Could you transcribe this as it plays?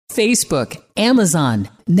Facebook, Amazon,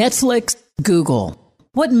 Netflix, Google.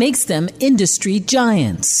 What makes them industry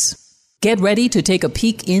giants? Get ready to take a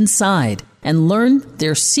peek inside and learn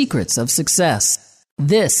their secrets of success.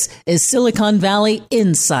 This is Silicon Valley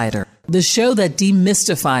Insider, the show that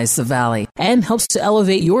demystifies the Valley and helps to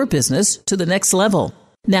elevate your business to the next level.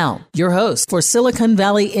 Now, your host for Silicon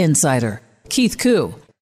Valley Insider, Keith Koo.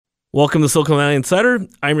 Welcome to Silicon Valley Insider.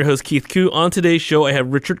 I'm your host, Keith Koo. On today's show, I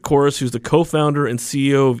have Richard Korus, who's the co-founder and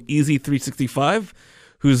CEO of EZ365,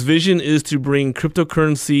 whose vision is to bring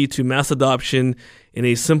cryptocurrency to mass adoption in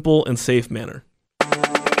a simple and safe manner.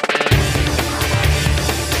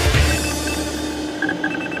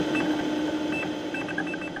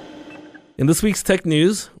 In this week's tech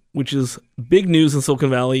news, which is big news in Silicon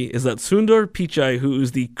Valley, is that Sundar Pichai, who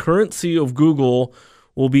is the current CEO of Google,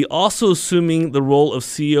 will be also assuming the role of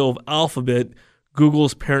CEO of Alphabet,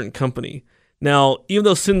 Google's parent company. Now, even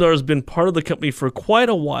though Sundar has been part of the company for quite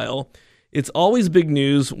a while, it's always big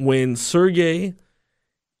news when Sergey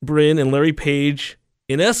Brin and Larry Page,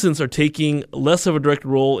 in essence, are taking less of a direct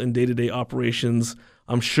role in day-to-day operations.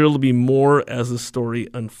 I'm sure there'll be more as the story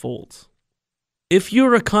unfolds. If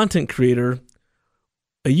you're a content creator,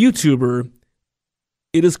 a YouTuber,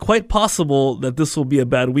 it is quite possible that this will be a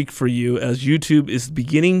bad week for you, as YouTube is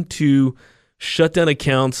beginning to shut down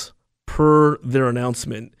accounts per their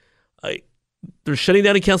announcement. They're shutting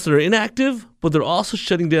down accounts that are inactive, but they're also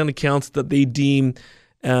shutting down accounts that they deem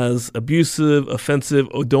as abusive, offensive,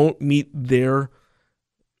 or don't meet their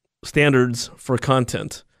standards for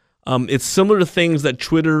content. It's similar to things that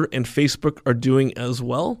Twitter and Facebook are doing as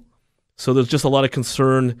well. So there's just a lot of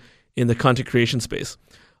concern in the content creation space.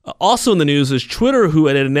 Also in the news is Twitter, who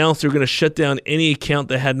had announced they're going to shut down any account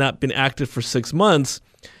that had not been active for 6 months.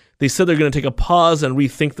 They said they're going to take a pause and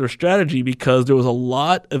rethink their strategy because there was a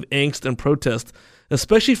lot of angst and protest,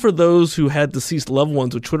 especially for those who had deceased loved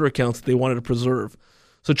ones with Twitter accounts that they wanted to preserve.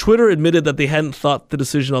 So Twitter admitted that they hadn't thought the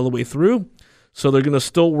decision all the way through, so they're going to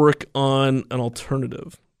still work on an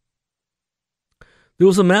alternative. There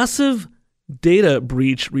was a massive data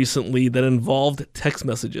breach recently that involved text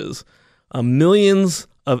messages. Millions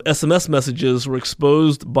of SMS messages were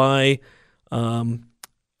exposed by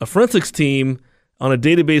a forensics team on a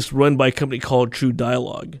database run by a company called True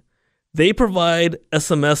Dialogue. They provide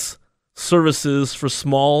SMS services for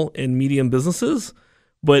small and medium businesses,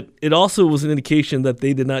 but it also was an indication that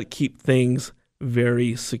they did not keep things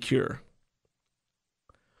very secure.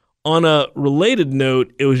 On a related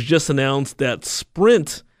note, it was just announced that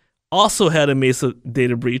Sprint also had a Mesa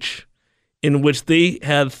data breach in which they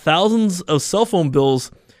had thousands of cell phone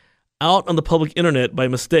bills out on the public internet by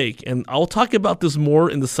mistake. And I'll talk about this more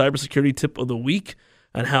in the cybersecurity tip of the week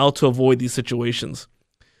and how to avoid these situations.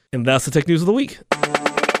 And that's the tech news of the week.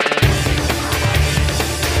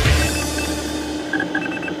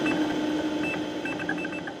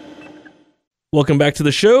 Welcome back to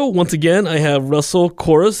the show. Once again, I have Russell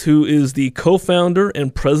Korus, who is the co-founder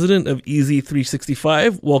and president of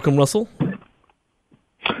EZ365. Welcome, Russell.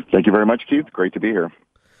 Thank you very much, Keith. Great to be here.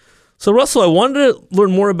 So, Russell, I wanted to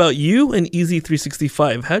learn more about you and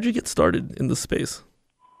EZ365. How did you get started in this space?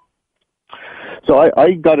 So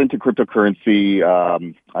I got into cryptocurrency.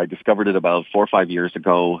 I discovered it about 4 or 5 years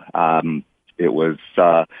ago. It was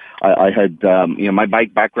I had my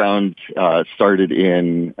background started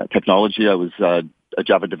in technology. I was a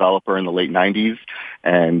Java developer in the late 90s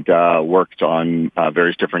and worked on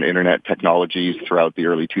various different internet technologies throughout the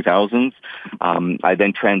early 2000s. I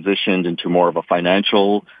then transitioned into more of a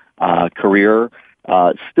financial career,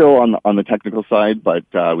 still on the technical side, but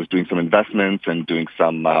I was doing some investments and doing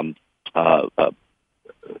some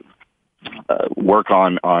work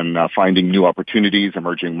on finding new opportunities,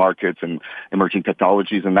 emerging markets, and emerging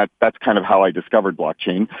technologies, and that's kind of how I discovered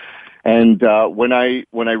blockchain. And when I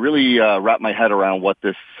really wrapped my head around what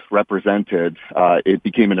this represented, it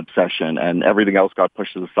became an obsession, and everything else got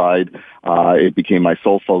pushed to the side. It became my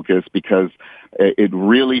sole focus because it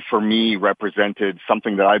really, for me, represented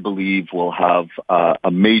something that I believe will have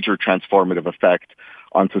a major transformative effect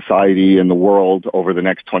on society and the world over the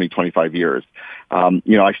next 20, 25 years.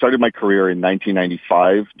 I started my career in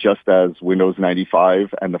 1995, just as Windows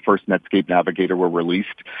 95 and the first Netscape Navigator were released.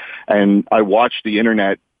 And I watched the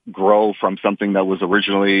internet grow from something that was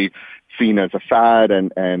originally seen as a fad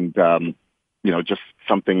and just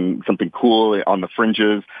something cool on the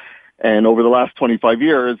fringes. And over the last 25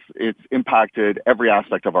 years, it's impacted every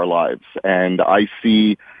aspect of our lives. And I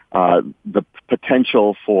see the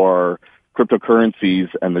potential for cryptocurrencies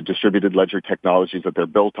and the distributed ledger technologies that they're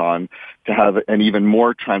built on to have an even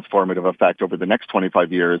more transformative effect over the next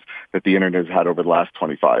 25 years that the internet has had over the last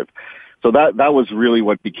 25. So that was really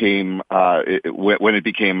what became when it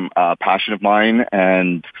became a passion of mine.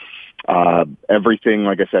 And everything,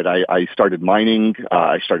 like I said, I started mining,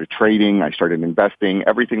 I started trading, I started investing,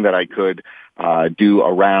 everything that I could do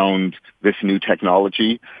around this new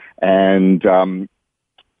technology. And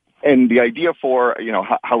the idea for,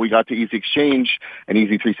 how we got to EZ Exchange and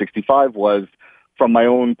EZ365 was from my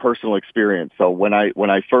own personal experience. So when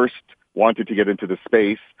I first wanted to get into the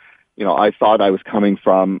space, I thought I was coming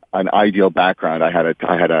from an ideal background. I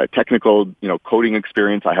had a technical, coding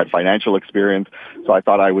experience. I had financial experience. So I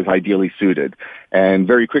thought I was ideally suited. And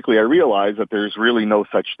very quickly I realized that there's really no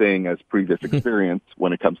such thing as previous experience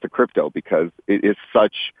when it comes to crypto, because it is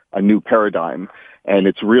such a new paradigm and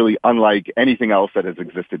it's really unlike anything else that has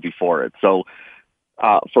existed before it. So,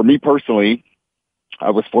 for me personally, I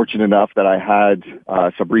was fortunate enough that I had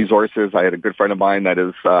some resources. I had a good friend of mine that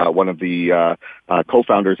is one of the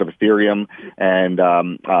co-founders of Ethereum, and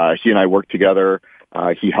he and I worked together.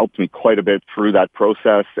 He helped me quite a bit through that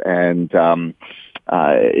process, and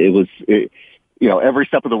every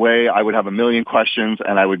step of the way, I would have a million questions,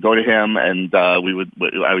 and I would go to him, and I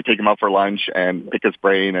would take him out for lunch and pick his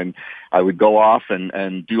brain, and I would go off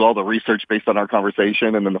and do all the research based on our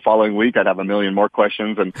conversation, and then the following week, I'd have a million more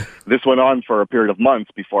questions, and this went on for a period of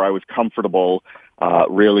months before I was comfortable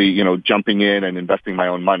really, jumping in and investing my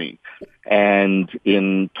own money. And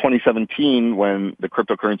in 2017, when the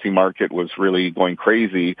cryptocurrency market was really going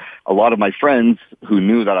crazy, a lot of my friends who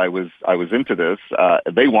knew that I was into this,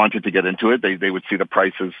 they wanted to get into it. They would see the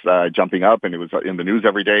prices jumping up, and it was in the news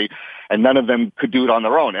every day, and none of them could do it on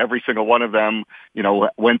their own. Every single one of them,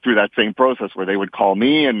 went through that same process where they would call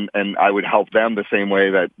me, and I would help them the same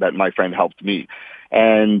way that my friend helped me.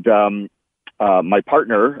 And my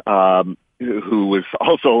partner, who was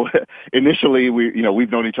also initially,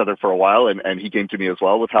 we've known each other for a while, and he came to me as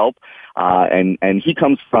well with help. And he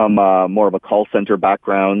comes from more of a call center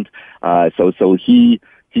background. So he's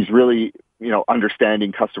really,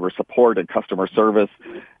 understanding customer support and customer service.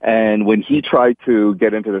 And when he tried to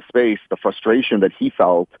get into the space, the frustration that he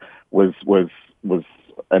felt was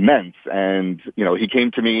immense. And, he came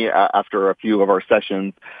to me after a few of our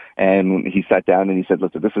sessions, and he sat down and he said,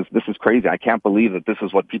 listen, this is crazy. I can't believe that this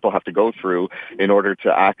is what people have to go through in order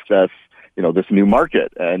to access, this new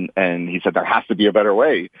market. And he said, there has to be a better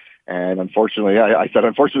way. And unfortunately, I said,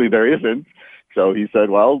 unfortunately, there isn't. So he said,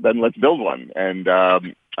 well, then let's build one. And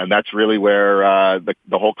that's really where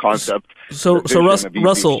the whole concept of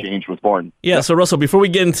Russell Exchange was born. Yeah, so Russell, before we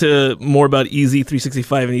get into more about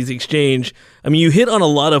EZ365 and EZ Exchange, you hit on a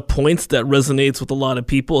lot of points that resonates with a lot of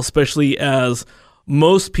people, especially as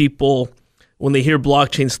most people, when they hear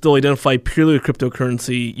blockchain, still identify purely with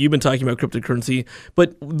cryptocurrency. You've been talking about cryptocurrency,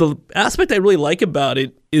 but the aspect I really like about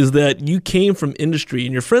it is that you came from industry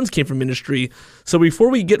and your friends came from industry. So before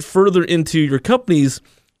we get further into your companies,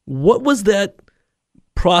 what was that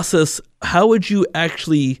process? How would you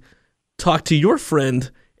actually talk to your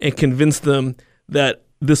friend and convince them that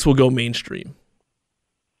this will go mainstream?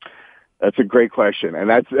 That's a great question,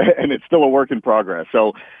 and it's still a work in progress.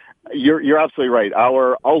 So you're absolutely right.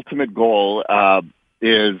 Our ultimate goal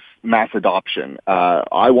is mass adoption.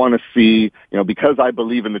 I want to see, because I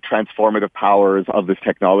believe in the transformative powers of this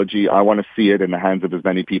technology, I want to see it in the hands of as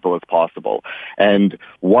many people as possible. And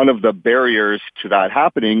one of the barriers to that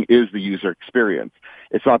happening is the user experience.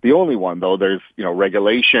 It's not the only one, though. There's,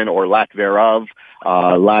 regulation or lack thereof,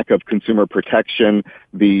 lack of consumer protection.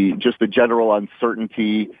 The general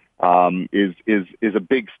uncertainty is a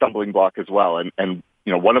big stumbling block as well. And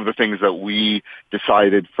one of the things that we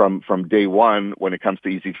decided from day one when it comes to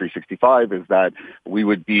EZ365 is that we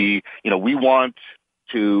would be, we want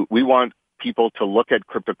people to look at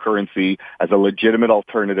cryptocurrency as a legitimate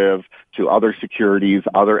alternative to other securities,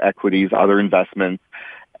 other equities, other investments.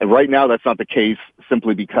 And right now, that's not the case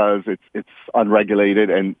simply because it's unregulated,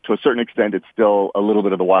 and to a certain extent, it's still a little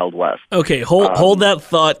bit of the Wild West. Okay, hold that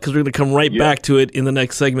thought, because we're going to come right back to it in the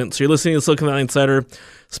next segment. So you're listening to Silicon Valley Insider.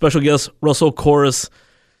 Special guest, Russell Korus,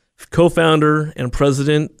 co-founder and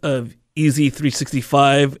president of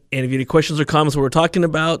EZ365. And if you have any questions or comments what we're talking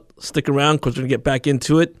about, stick around, because we're going to get back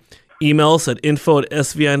into it. Email us at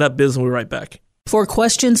info@svin.biz, and we'll be right back. For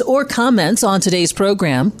questions or comments on today's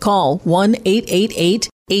program, call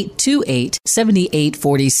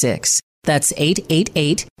 1-888-828-7846. That's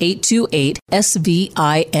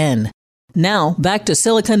 888-828-SVIN. Now, back to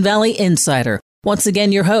Silicon Valley Insider. Once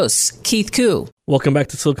again, your host, Keith Koo. Welcome back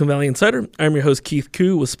to Silicon Valley Insider. I'm your host, Keith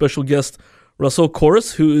Koo, with special guest Russell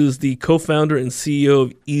Korus, who is the co-founder and CEO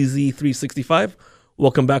of EZ365.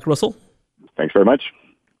 Welcome back, Russell. Thanks very much.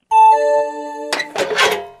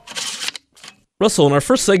 Russell, in our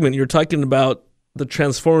first segment, you were talking about the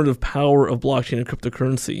transformative power of blockchain and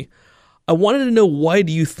cryptocurrency. I wanted to know, why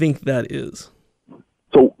do you think that is?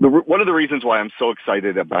 So one of the reasons why I'm so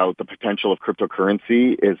excited about the potential of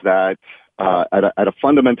cryptocurrency is that at a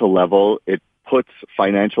fundamental level, it puts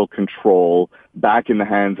financial control back in the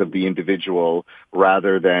hands of the individual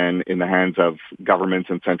rather than in the hands of governments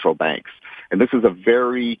and central banks. And this is a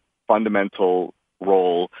very fundamental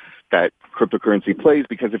role that cryptocurrency plays,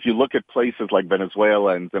 because if you look at places like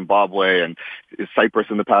Venezuela and Zimbabwe and Cyprus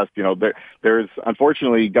in the past, there's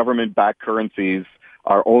unfortunately government-backed currencies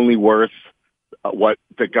are only worth what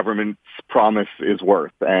the government's promise is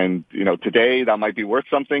worth. And, today that might be worth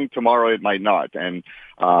something, tomorrow it might not. And,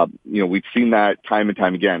 we've seen that time and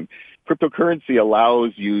time again. Cryptocurrency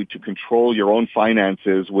allows you to control your own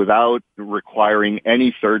finances without requiring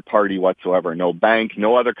any third party whatsoever. No bank,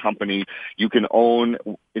 no other company. You can own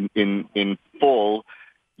in full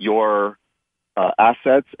your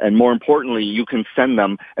assets, and more importantly, you can send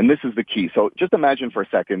them. And this is the key. So just imagine for a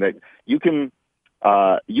second that you can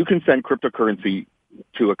send cryptocurrency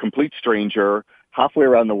to a complete stranger halfway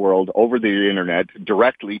around the world over the internet,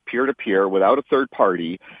 directly, peer-to-peer, without a third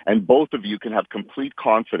party, and both of you can have complete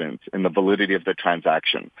confidence in the validity of the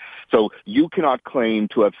transaction. So you cannot claim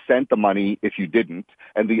to have sent the money if you didn't,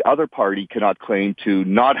 and the other party cannot claim to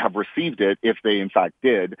not have received it if they in fact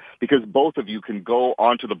did, because both of you can go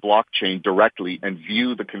onto the blockchain directly and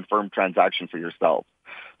view the confirmed transaction for yourself.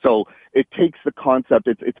 So it takes the concept,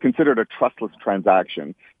 it's considered a trustless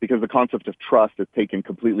transaction because the concept of trust is taken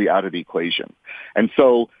completely out of the equation. And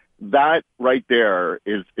so that right there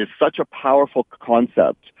is such a powerful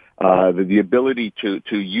concept, the ability to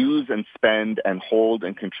use and spend and hold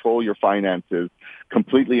and control your finances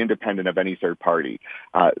completely independent of any third party.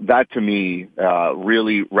 That to me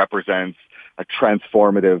really represents a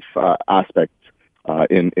transformative aspect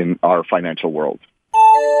in our financial world.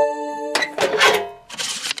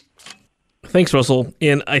 Thanks, Russell.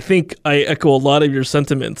 And I think I echo a lot of your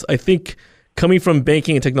sentiments. I think coming from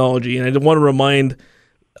banking and technology, and I want to remind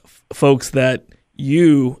folks that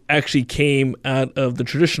you actually came out of the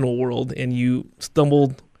traditional world and you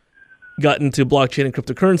got into blockchain and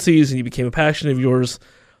cryptocurrencies, and you became a passion of yours.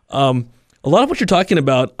 A lot of what you're talking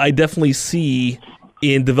about, I definitely see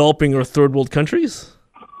in developing or third world countries.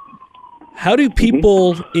 How do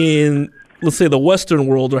people in, let's say, the Western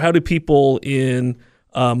world, or how do people in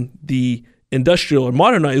the industrial or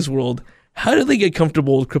modernized world, how do they get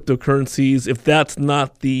comfortable with cryptocurrencies if that's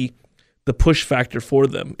not the push factor for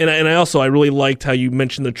them? And I really liked how you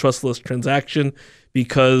mentioned the trustless transaction,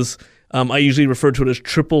 because I usually refer to it as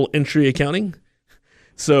triple entry accounting.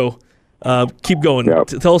 So keep going. Yep.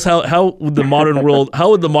 Tell us how would the modern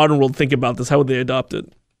world think about this? How would they adopt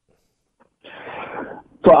it?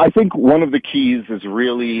 So I think one of the keys is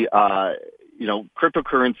really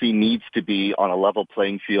cryptocurrency needs to be on a level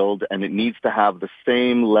playing field, and it needs to have the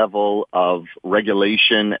same level of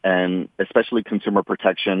regulation and especially consumer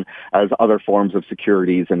protection as other forms of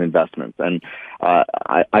securities and investments. And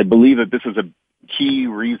I believe that this is a key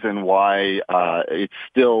reason why it's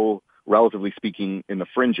still, relatively speaking, in the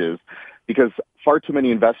fringes, because far too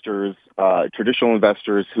many investors, traditional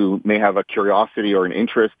investors who may have a curiosity or an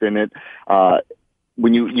interest in it,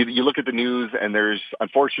 when you look at the news, and there's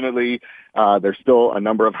unfortunately there's still a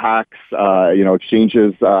number of hacks.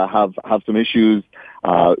 Exchanges have some issues.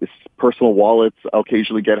 Personal wallets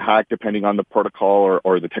occasionally get hacked depending on the protocol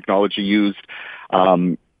or the technology used.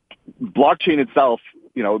 Blockchain itself,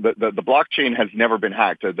 the blockchain has never been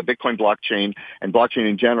hacked. The Bitcoin blockchain and blockchain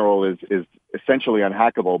in general is essentially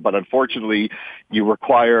unhackable. But unfortunately, you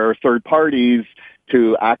require third parties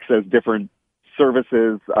to access different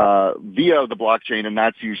services via the blockchain, and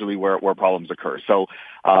that's usually where problems occur. So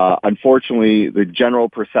unfortunately, the general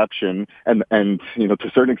perception and to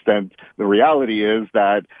a certain extent, the reality is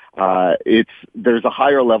that there's a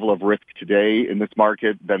higher level of risk today in this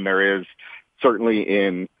market than there is certainly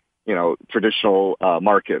in traditional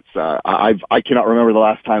markets. I cannot remember the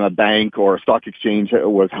last time a bank or a stock exchange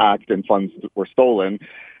was hacked and funds were stolen.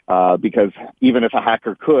 Because even if a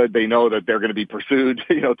hacker could, they know that they're going to be pursued,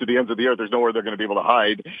 to the ends of the earth. There's nowhere they're going to be able to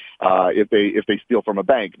hide if they steal from a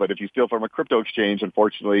bank. But if you steal from a crypto exchange,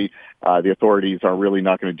 unfortunately, the authorities are really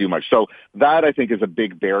not going to do much. So that, I think, is a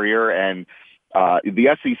big barrier, and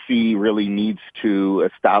the SEC really needs to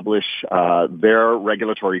establish their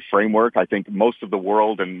regulatory framework. I think most of the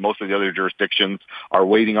world and most of the other jurisdictions are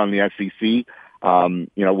waiting on the SEC.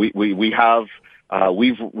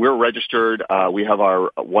 We're registered. We have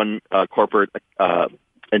our one corporate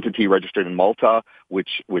entity registered in Malta, which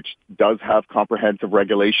does have comprehensive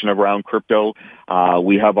regulation around crypto.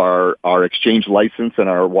 We have our exchange license and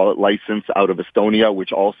our wallet license out of Estonia,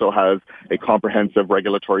 which also has a comprehensive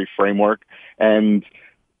regulatory framework. And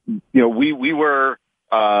we were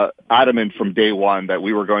adamant from day one that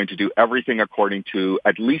we were going to do everything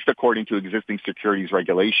at least according to existing securities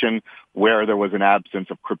regulation, where there was an absence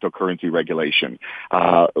of cryptocurrency regulation.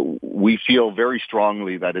 We feel very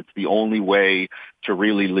strongly that it's the only way to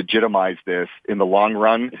really legitimize this in the long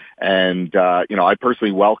run. And, I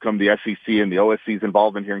personally welcome the SEC and the OSC's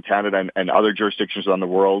involvement here in Canada and other jurisdictions around the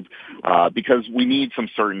world, because we need some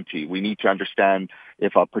certainty. We need to understand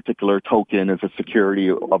if a particular token is a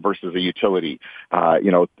security versus a utility,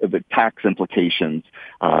 the tax implications,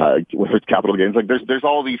 with capital gains. Like there's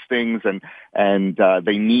all these things, and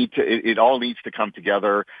it all needs to come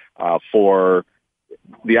together for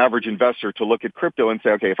the average investor to look at crypto and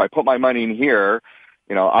say, okay, if I put my money in here,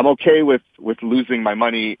 I'm okay with losing my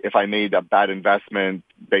money if I made a bad investment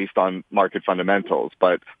based on market fundamentals.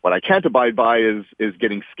 But what I can't abide by is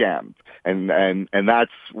getting scammed. And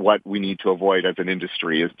that's what we need to avoid as an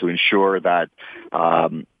industry, is to ensure that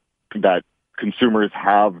that consumers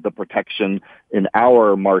have the protection in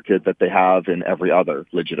our market that they have in every other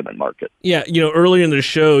legitimate market. Yeah, earlier in the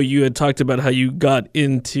show, you had talked about how you got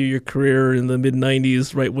into your career in the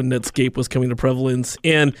mid-'90s, right when Netscape was coming to prevalence.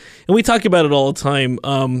 And we talk about it all the time.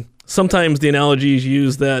 Sometimes the analogy is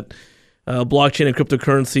used that blockchain and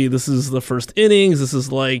cryptocurrency, this is the first innings. This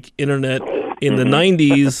is like internet in the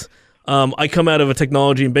 90s. I come out of a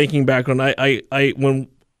technology and banking background. When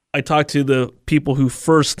I talk to the people who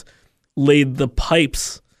first laid the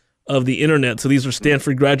pipes of the internet, so these are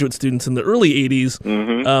Stanford graduate students in the early 80s,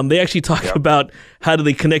 they actually talk about how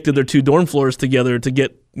they connected their two dorm floors together to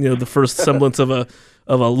get the first semblance of a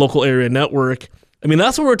local area network. I mean,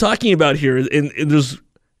 that's what we're talking about here, and there's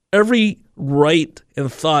every right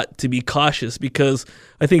and thought to be cautious, because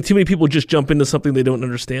I think too many people just jump into something they don't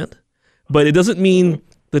understand. But it doesn't mean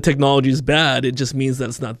the technology is bad, it just means that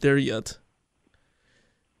it's not there yet.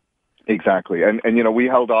 Exactly, and we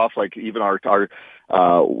held off, like even our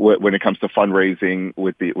when it comes to fundraising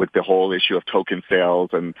with the whole issue of token sales,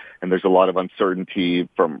 and there's a lot of uncertainty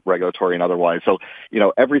from regulatory and otherwise. So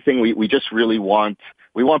everything we just really want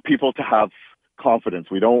people to have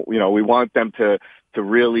confidence. We want them to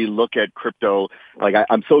really look at crypto. Like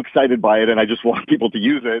I'm so excited by it, and I just want people to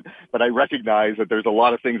use it. But I recognize that there's a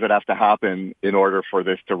lot of things that have to happen in order for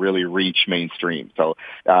this to really reach mainstream. So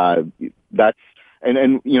that's.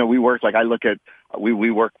 And we work, like I look at,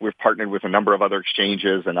 we've partnered with a number of other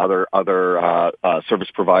exchanges and other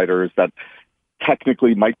service providers that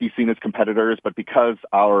technically might be seen as competitors, but because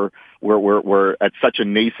we're at such a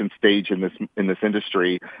nascent stage in this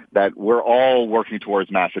industry, that we're all working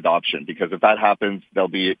towards mass adoption, because if that happens, there'll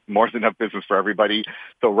be more than enough business for everybody.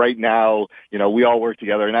 So right now, we all work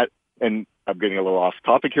together, and I'm getting a little off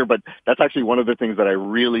topic here, but that's actually one of the things that I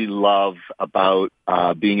really love about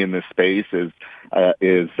being in this space is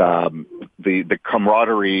the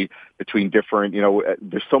camaraderie between different,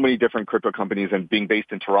 there's so many different crypto companies, and being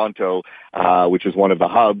based in Toronto, which is one of the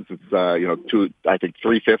hubs, it's,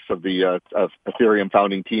 3/5 of the of Ethereum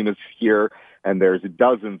founding team is here. And there's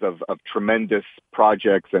dozens of tremendous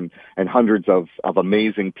projects and hundreds of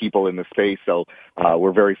amazing people in the space. So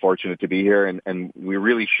we're very fortunate to be here, and we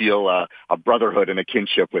really feel a brotherhood and a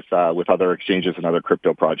kinship with other exchanges and other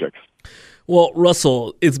crypto projects. Well,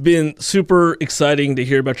 Russell, it's been super exciting to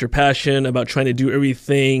hear about your passion, about trying to do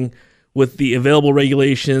everything with the available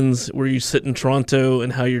regulations, where you sit in Toronto,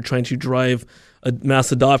 and how you're trying to drive a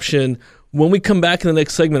mass adoption. When we come back in the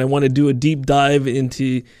next segment, I want to do a deep dive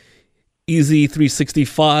into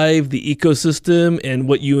EZ365, the ecosystem, and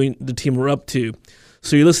what you and the team are up to.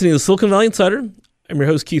 So you're listening to the Silicon Valley Insider. I'm your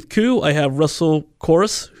host, Keith Koo. I have Russell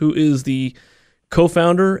Korus, who is the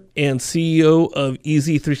co-founder and CEO of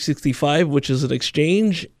EZ365, which is an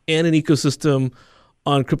exchange and an ecosystem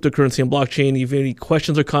on cryptocurrency and blockchain. If you have any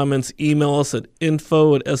questions or comments, email us at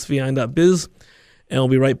info@svi.biz, and we'll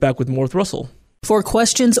be right back with more with Russell. For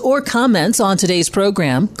questions or comments on today's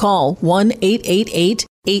program, call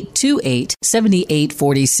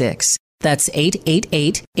 1-888-828-7846. That's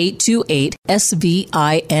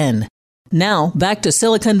 888-828-SVIN. Now, back to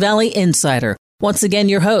Silicon Valley Insider. Once again,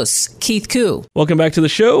 your host, Keith Koo. Welcome back to the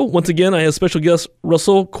show. Once again, I have special guest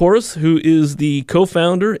Russell Korus, who is the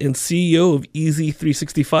co-founder and CEO of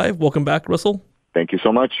EZ365. Welcome back, Russell. Thank you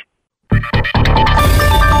so much.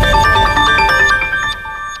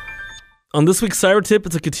 On this week's Cyber Tip,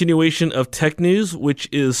 it's a continuation of tech news, which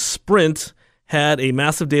is Sprint had a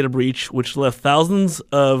massive data breach which left thousands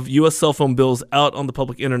of U.S. cell phone bills out on the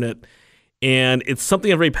public internet. And it's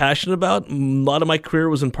something I'm very passionate about. A lot of my career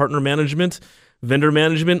was in partner management, vendor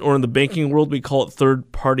management, or in the banking world, we call it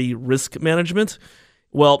third-party risk management.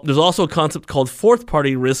 Well, there's also a concept called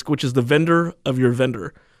fourth-party risk, which is the vendor of your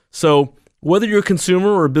vendor. So whether you're a consumer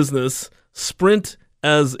or a business, Sprint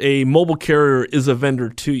as a mobile carrier is a vendor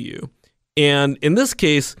to you. And in this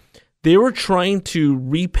case, they were trying to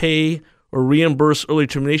repay or reimburse early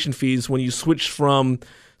termination fees when you switched from,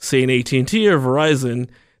 say, an AT&T or Verizon.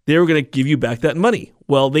 They were going to give you back that money.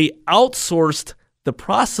 Well, they outsourced the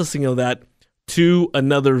processing of that to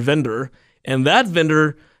another vendor, and that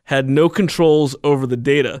vendor had no controls over the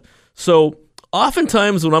data. So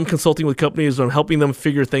oftentimes when I'm consulting with companies or I'm helping them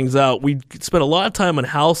figure things out, we spend a lot of time on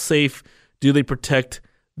how safe do they protect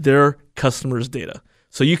their customers' data.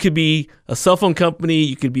 So you could be a cell phone company,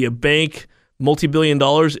 you could be a bank, multi-billion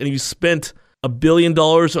dollars, and you spent $1 billion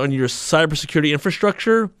on your cybersecurity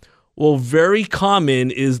infrastructure. Well, very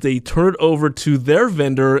common is they turn it over to their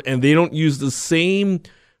vendor and they don't use the same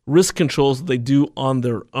risk controls that they do on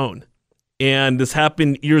their own. And this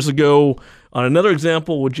happened years ago on another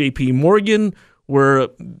example with JP Morgan, where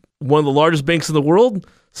one of the largest banks in the world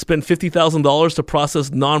spent $50,000 to process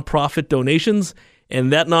nonprofit donations,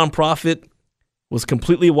 and that nonprofit was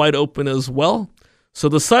completely wide open as well. So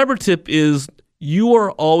the cyber tip is you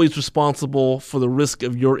are always responsible for the risk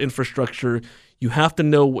of your infrastructure. You have to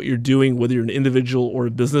know what you're doing, whether you're an individual or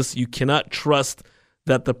a business. You cannot trust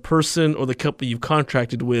that the person or the company you've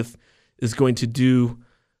contracted with is going to do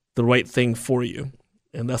the right thing for you.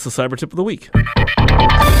 And that's the cyber tip of the week.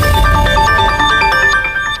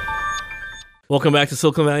 Welcome back to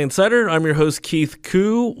Silicon Valley Insider. I'm your host, Keith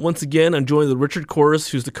Koo. Once again, I'm joined with Richard Korus,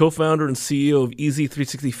 who's the co-founder and CEO of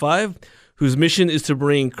EZ365, whose mission is to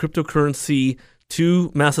bring cryptocurrency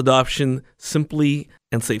to mass adoption simply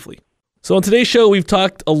and safely. So on today's show, we've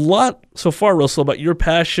talked a lot so far, Russell, about your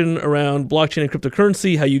passion around blockchain and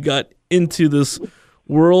cryptocurrency, how you got into this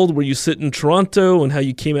world where you sit in Toronto and how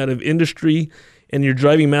you came out of industry and you're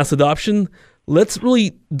driving mass adoption. Let's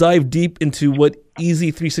really dive deep into what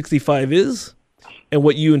EZ365 is and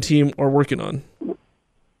what you and team are working on.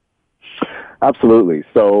 Absolutely.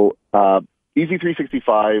 So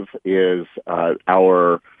EZ365 is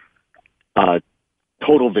our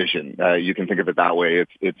total vision. You can think of it that way.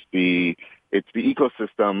 It's the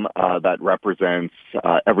ecosystem that represents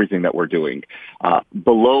everything that we're doing.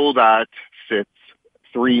 Below that sits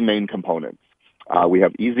three main components. We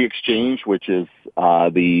have EZ Exchange, which is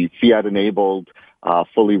the fiat-enabled,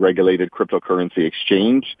 fully regulated cryptocurrency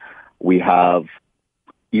exchange. We have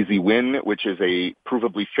EZ-Win, which is a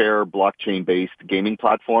provably fair blockchain-based gaming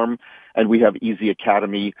platform. And we have EZ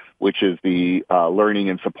Academy, which is the learning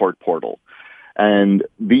and support portal. And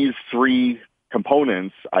these three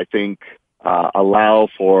components, I think, allow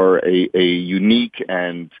for a unique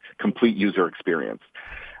and complete user experience.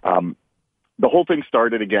 The whole thing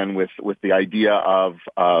started again with the idea of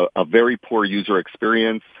a very poor user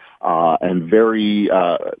experience and very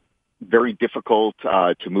difficult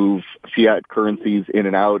to move fiat currencies in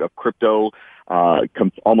and out of crypto,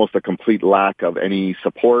 almost a complete lack of any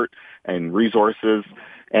support and resources.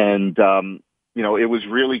 And, it was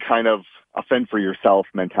really kind of a fend for yourself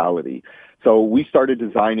mentality. So we started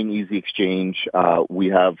designing EZ Exchange. We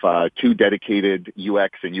have two dedicated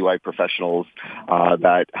UX and UI professionals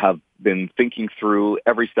that have been thinking through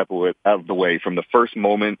every step of the way, from the first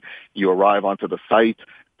moment you arrive onto the site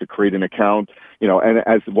to create an account. And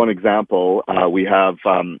as one example, we have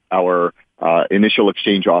our initial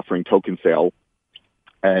exchange offering, Token Sale,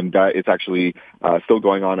 and it's actually still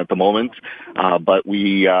going on at the moment. But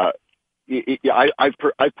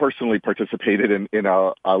I've personally participated in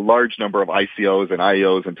a large number of ICOs and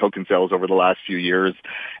IEOs and token sales over the last few years,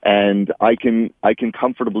 and I can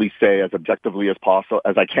comfortably say, as objectively as possible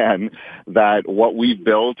as I can, that what we've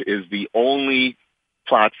built is the only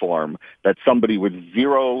platform that somebody with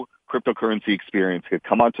zero cryptocurrency experience could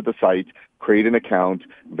come onto the site, create an account,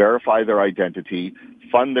 verify their identity,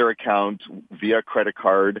 fund their account via credit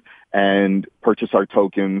card, and purchase our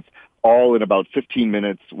tokens, all in about 15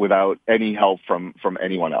 minutes without any help from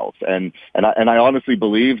anyone else. And I honestly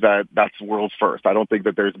believe that that's world's first. I don't think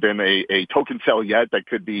that there's been a token sale yet that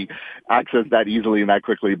could be accessed that easily and that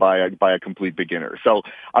quickly by a complete beginner. So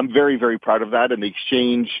I'm very, very proud of that. And the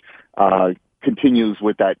exchange continues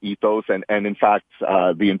with that ethos. And in fact,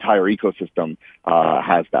 the entire ecosystem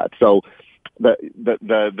has that. So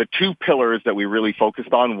the two pillars that we really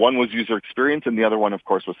focused on, one was user experience and the other one, of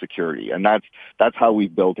course, was security. And that's how we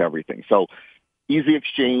built everything. So EZ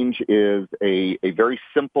Exchange is a very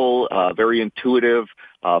simple, very intuitive,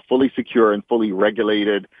 fully secure and fully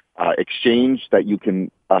regulated exchange that you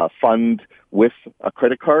can fund with a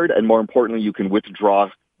credit card, and more importantly, you can withdraw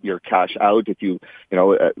your cash out. If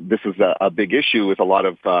this is a big issue with a lot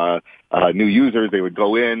of new users. They would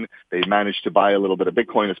go in, they managed to buy a little bit of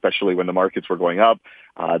Bitcoin, especially when the markets were going up.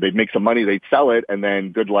 They'd make some money, they'd sell it, and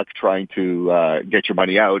then good luck trying to get your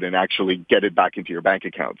money out and actually get it back into your bank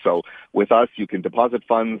account. So with us, you can deposit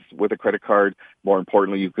funds with a credit card. More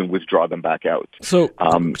importantly, you can withdraw them back out. So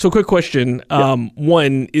quick question.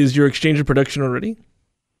 One, is your exchange in production already?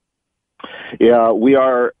 Yeah, we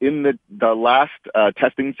are in the last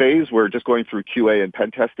testing phase. We're just going through QA and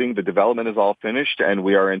pen testing. The development is all finished, and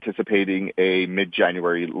we are anticipating a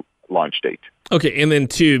mid-January launch date. Okay, and then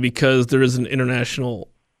two, because there is an international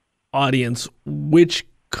audience, which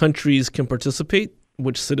countries can participate?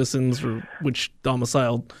 Which citizens or which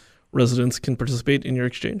domiciled residents can participate in your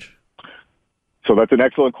exchange? So that's an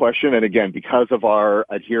excellent question. And again, because of our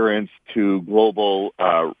adherence to global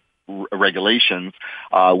regulations,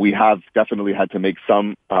 we have definitely had to make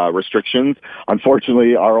some restrictions.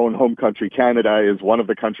 Unfortunately, our own home country, Canada, is one of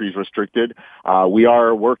the countries restricted. We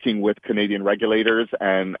are working with Canadian regulators,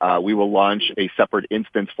 and we will launch a separate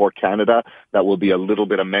instance for Canada that will be a little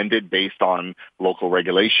bit amended based on local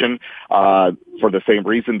regulation. For the same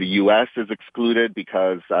reason, the U.S. is excluded,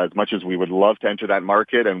 because as much as we would love to enter that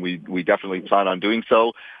market, and we definitely plan on doing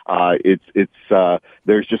so,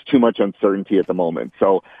 there's just too much uncertainty at the moment.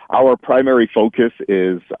 So our primary focus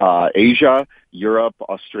is Asia, Europe,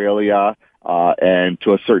 Australia, and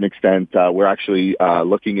to a certain extent, we're actually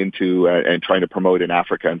looking into and trying to promote in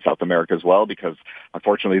Africa and South America as well, because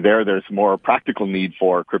unfortunately there's more practical need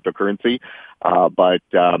for cryptocurrency. But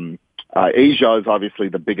Asia is obviously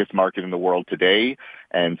the biggest market in the world today,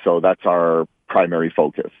 and so that's our primary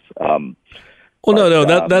focus.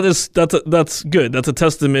 That's good. That's a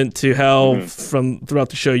testament to how from throughout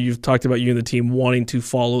the show you've talked about you and the team wanting to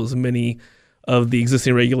follow as many of the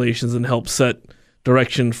existing regulations and help set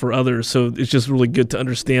direction for others. So it's just really good to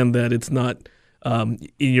understand that it's not in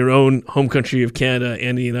your own home country of Canada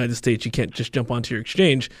and the United States. You can't just jump onto your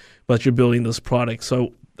exchange, but you're building this product.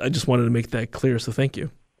 So I just wanted to make that clear. So thank you.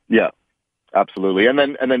 Yeah. Absolutely. And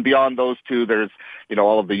then beyond those two, there's,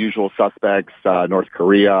 all of the usual suspects, North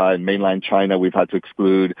Korea and mainland China. We've had to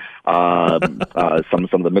exclude, unfortunately, some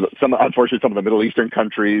of the Middle Eastern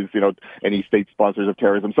countries, any state sponsors of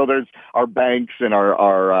terrorism. So there's our banks and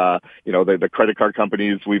our the credit card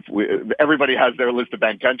companies. Everybody has their list of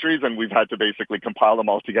banned countries, and we've had to basically compile them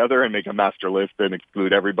all together and make a master list and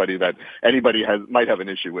exclude everybody that anybody might have an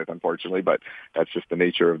issue with, unfortunately, but that's just the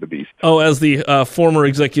nature of the beast. Oh, as the former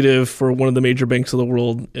executive for one of the major banks of the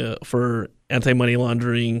world for anti-money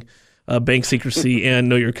laundering, bank secrecy, and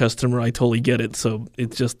know your customer, I totally get it. So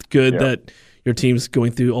it's just good that your team's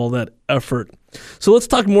going through all that effort. So let's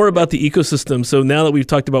talk more about the ecosystem. So now that we've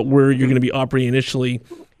talked about where you're going to be operating initially,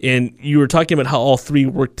 and you were talking about how all three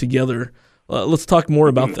work together, let's talk more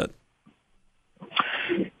about that.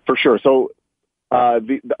 For sure. So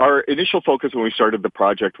our initial focus when we started the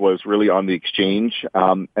project was really on the exchange.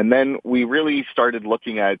 And then we really started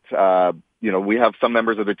looking at, we have some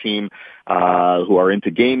members of the team who are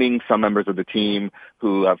into gaming, some members of the team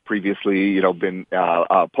who have previously, been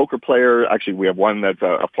a poker player. Actually, we have one that's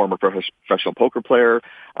a former professional poker player.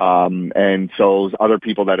 And so other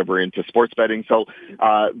people that were into sports betting. So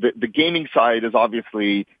the gaming side is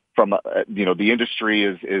obviously from the industry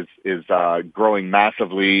is growing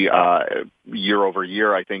massively year over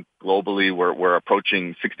year. I think globally we're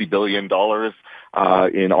approaching $60 billion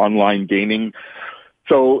in online gaming.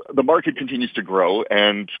 So the market continues to grow,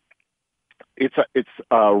 and it's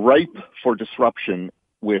ripe for disruption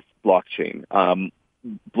with blockchain.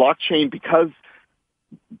 Because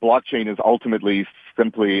blockchain is ultimately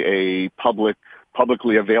simply a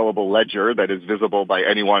publicly available ledger that is visible by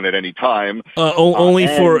anyone at any time.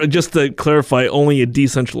 Just to clarify, only a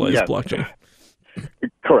decentralized blockchain.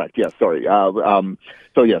 Correct. Yes. Sorry.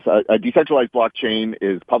 So yes, a decentralized blockchain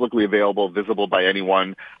is publicly available, visible by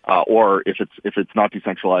anyone, or if it's not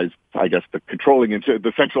decentralized, I guess the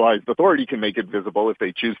centralized authority can make it visible if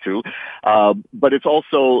they choose to. But it's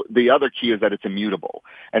also, the other key is that it's immutable,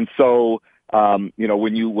 and so. When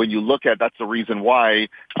you look at, that's the reason why,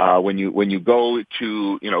 when you go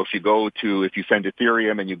to, if you send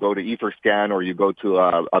Ethereum and you go to Etherscan or you go to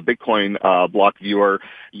a Bitcoin block viewer,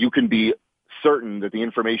 you can be certain that the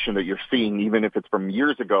information that you're seeing, even if it's from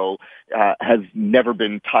years ago, has never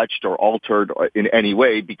been touched or altered in any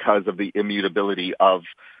way because of the immutability of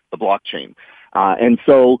the blockchain. And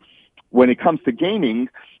so when it comes to gaming,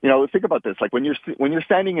 think about this. Like when you're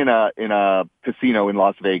standing in a casino in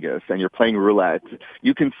Las Vegas and you're playing roulette,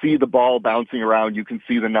 you can see the ball bouncing around. You can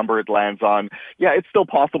see the number it lands on. Yeah, it's still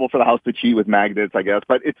possible for the house to cheat with magnets, I guess,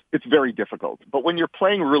 but it's very difficult. But when you're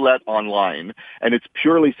playing roulette online and it's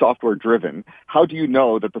purely software driven, how do you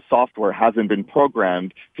know that the software hasn't been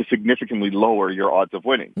programmed to significantly lower your odds of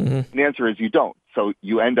winning? Mm-hmm. And the answer is you don't. So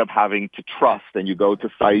you end up having to trust, and you go to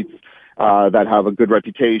sites that have a good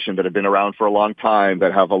reputation, that have been around for a long time,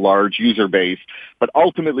 that have a large user base. But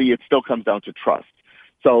ultimately, it still comes down to trust.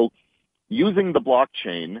 So using the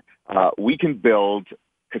blockchain, we can build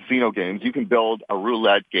casino games. You can build a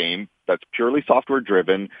roulette game that's purely software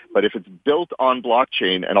driven, but if it's built on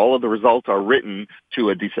blockchain and all of the results are written to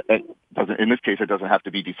in this case, it doesn't have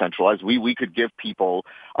to be decentralized. We could give people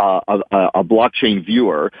a blockchain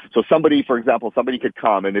viewer. So somebody could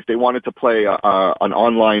come, and if they wanted to play an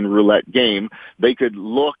online roulette game, they could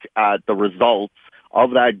look at the results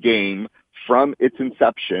of that game from its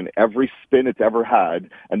inception, every spin it's ever had,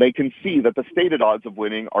 and they can see that the stated odds of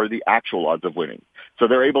winning are the actual odds of winning. So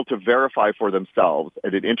they're able to verify for themselves,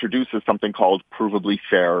 and it introduces something called provably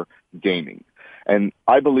fair gaming. And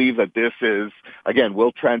I believe that this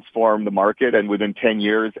will transform the market, and within 10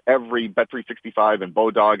 years, every Bet365 and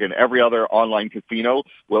Bodog and every other online casino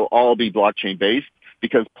will all be blockchain-based,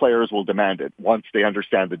 because players will demand it once they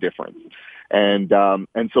understand the difference. And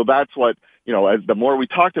so that's what, as the more we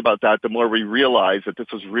talked about that, the more we realized that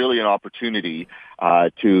this was really an opportunity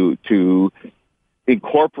to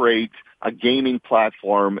incorporate a gaming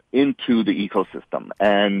platform into the ecosystem.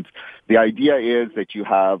 And the idea is that you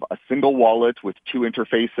have a single wallet with two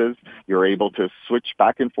interfaces. You're able to switch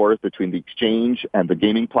back and forth between the exchange and the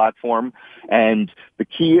gaming platform. And the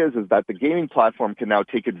key is that the gaming platform can now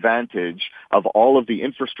take advantage of all of the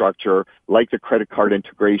infrastructure, like the credit card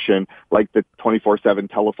integration, like the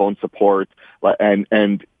 24/7 telephone support,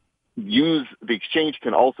 and use the exchange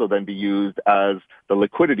can also then be used as the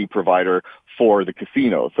liquidity provider for the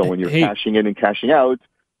casino. So when you're cashing in and cashing out.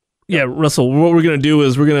 Yeah, Russell, what we're going to do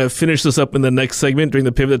is we're going to finish this up in the next segment during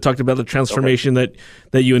the pivot that talked about the transformation that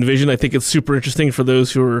you envision. I think it's super interesting for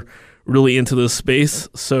those who are really into this space.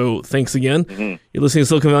 So thanks again. Mm-hmm. You're listening to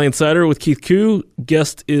Silicon Valley Insider with Keith Koo.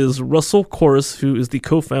 Guest is Russell Korus, who is the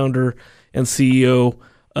co-founder and CEO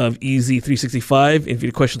of EZ365. If you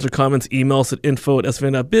have questions or comments, email us at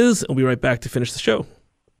info@svn.biz, and we'll be right back to finish the show.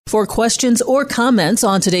 For questions or comments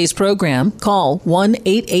on today's program, call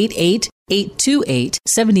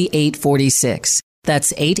 1-888-828-7846.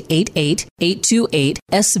 That's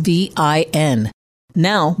 888-828-SVIN.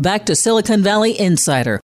 Now, back to Silicon Valley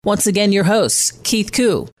Insider. Once again, your host, Keith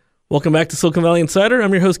Koo. Welcome back to Silicon Valley Insider.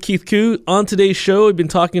 I'm your host, Keith Koo. On today's show, I've been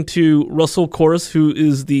talking to Russell Korus, who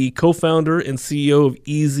is the co-founder and CEO of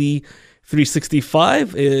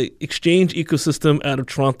EZ365, an exchange ecosystem out of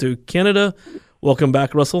Toronto, Canada. Welcome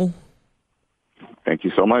back, Russell. Thank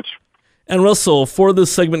you so much. And Russell, for this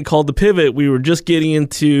segment called The Pivot, we were just getting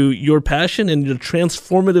into your passion and the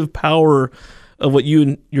transformative power of what you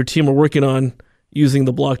and your team are working on using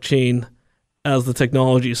the blockchain as the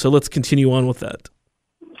technology. So let's continue on with that.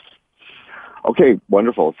 Okay,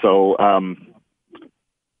 wonderful. So, so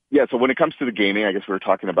when it comes to the gaming, I guess we were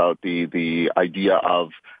talking about the idea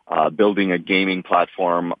of building a gaming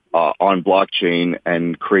platform on blockchain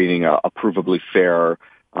and creating a provably fair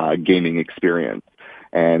gaming experience.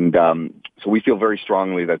 And so we feel very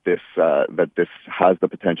strongly that this has the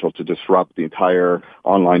potential to disrupt the entire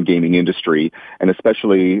online gaming industry, and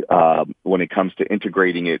especially when it comes to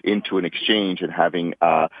integrating it into an exchange and having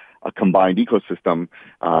a combined ecosystem.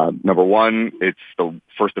 Number one, it's the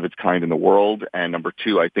first of its kind in the world, and number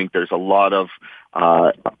two, I think there's a lot of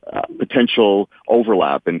potential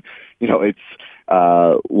overlap. And it's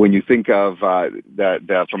when you think of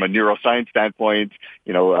that from a neuroscience standpoint,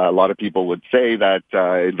 a lot of people would say that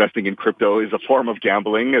investing in crypto is a form of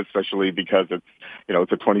gambling, especially because it's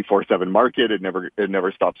a 24/7 market. It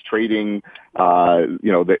never stops trading.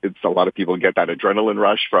 It's a lot of people get that adrenaline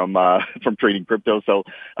rush from trading crypto. So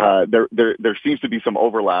there seems to be some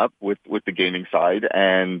overlap with the gaming side,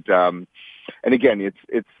 and again,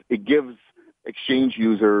 it gives exchange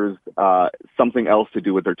users something else to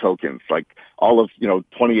do with their tokens. Like all of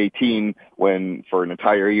 2018, when for an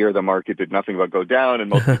entire year the market did nothing but go down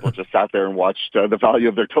and most people just sat there and watched the value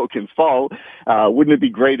of their tokens fall. Wouldn't it be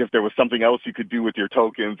great if there was something else you could do with your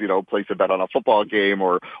tokens? Place a bet on a football game,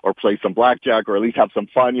 or play some blackjack, or at least have some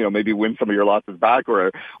fun. Maybe win some of your losses back,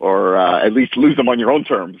 or at least lose them on your own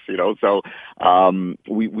terms. So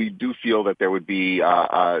we do feel that there would be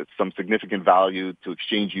some significant value to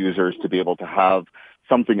exchange users to be able to have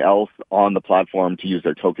something else on the platform to use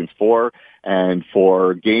their tokens for. And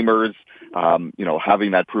for gamers,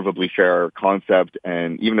 having that provably fair concept,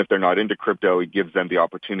 and even if they're not into crypto, it gives them the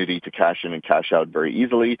opportunity to cash in and cash out very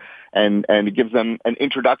easily, and it gives them an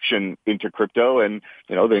introduction into crypto, and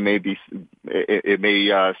it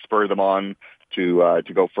may spur them on to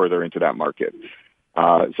go further into that market.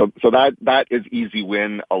 So that is Easy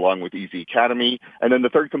Win along with Easy Academy. And then the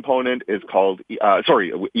third component is called,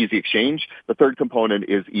 Easy Exchange. The third component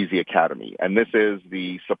is Easy Academy. And this is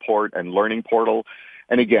the support and learning portal.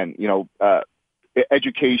 And again,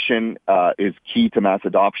 education is key to mass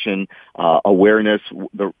adoption, awareness,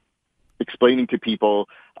 explaining to people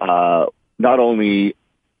not only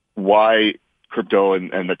why crypto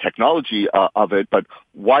and the technology of it, but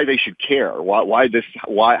why they should care,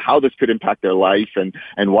 how this could impact their life, and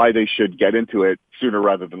why they should get into it sooner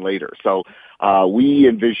rather than later. So we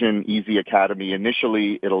envision Easy Academy.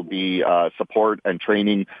 Initially, it'll be support and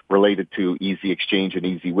training related to Easy Exchange and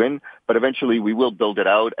Easy Win, but eventually we will build it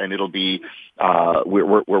out, and it'll be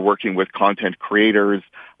we're working with content creators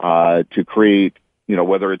to create,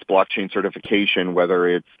 whether it's blockchain certification, whether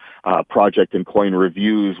it's project and coin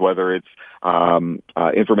reviews, whether it's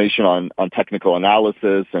information on technical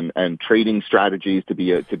analysis and trading strategies to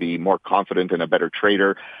be more confident and a better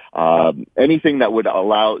trader. Anything that would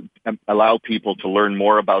allow people to learn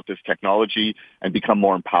more about this technology and become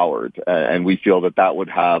more empowered. And we feel that would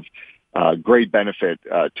have great benefit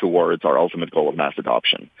towards our ultimate goal of mass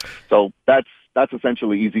adoption. So that's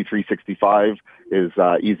essentially EZ365 is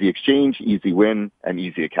Easy Exchange, Easy Win, and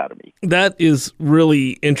Easy Academy. That is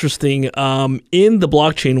really interesting. In the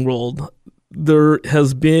blockchain world, there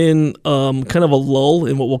has been kind of a lull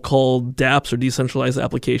in what we'll call dApps or decentralized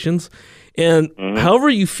applications. And however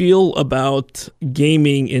you feel about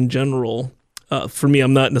gaming in general, for me,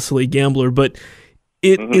 I'm not necessarily a gambler, but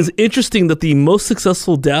it is interesting that the most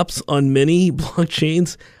successful dApps on many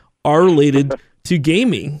blockchains are related to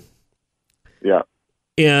gaming. Yeah.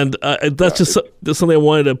 And that's just something I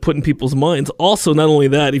wanted to put in people's minds. Also, not only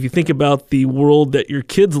that, if you think about the world that your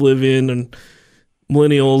kids live in and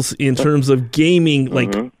millennials in terms of gaming,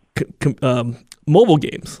 like mobile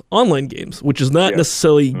games, online games, which is not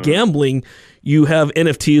necessarily gambling, you have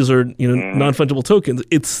NFTs or non-fungible tokens.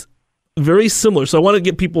 It's very similar. So I want to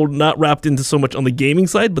get people not wrapped into so much on the gaming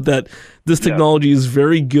side, but that this technology is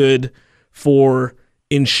very good for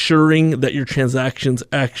ensuring that your transactions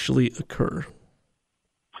actually occur.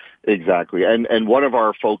 Exactly. And one of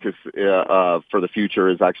our focus for the future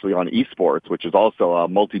is actually on esports, which is also a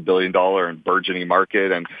multi-billion-dollar and burgeoning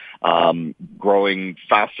market, and growing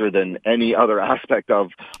faster than any other aspect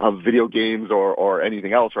of video games or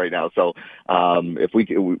anything else right now. So if we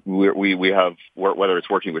have, whether it's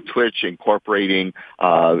working with Twitch, incorporating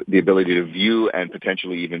the ability to view and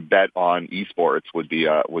potentially even bet on esports would be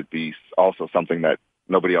also something that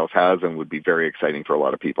nobody else has and would be very exciting for a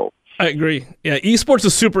lot of people. I agree. Yeah, esports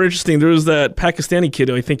is super interesting. There was that Pakistani kid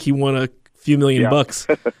who I think he won a few $million bucks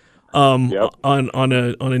on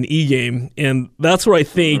an e-game, and that's where I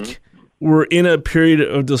think we're in a period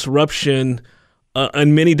of disruption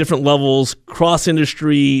on many different levels,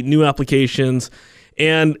 cross-industry, new applications.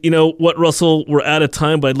 And you know what, Russell, we're out of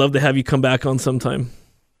time, but I'd love to have you come back on sometime.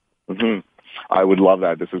 I would love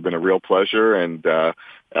that. This has been a real pleasure, and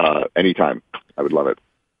anytime. I would love it.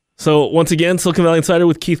 So once again, Silicon Valley Insider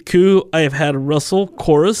with Keith Koo. I have had Russell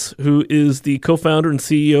Korus, who is the co-founder and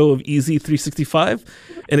CEO of EZ365,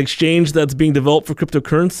 an exchange that's being developed for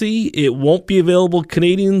cryptocurrency. It won't be available to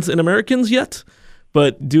Canadians and Americans yet,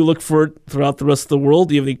 but do look for it throughout the rest of the world.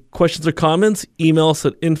 Do you have any questions or comments? Email us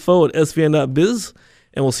at info@svn.biz,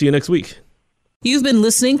 and we'll see you next week. You've been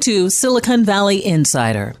listening to Silicon Valley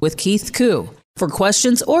Insider with Keith Koo. For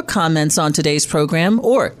questions or comments on today's program,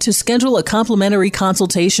 or to schedule a complimentary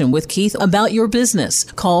consultation with Keith about your business,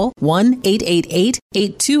 call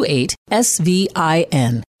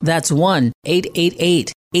 1-888-828-SVIN. That's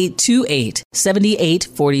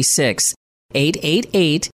 1-888-828-7846.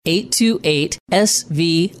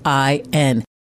 888-828-SVIN.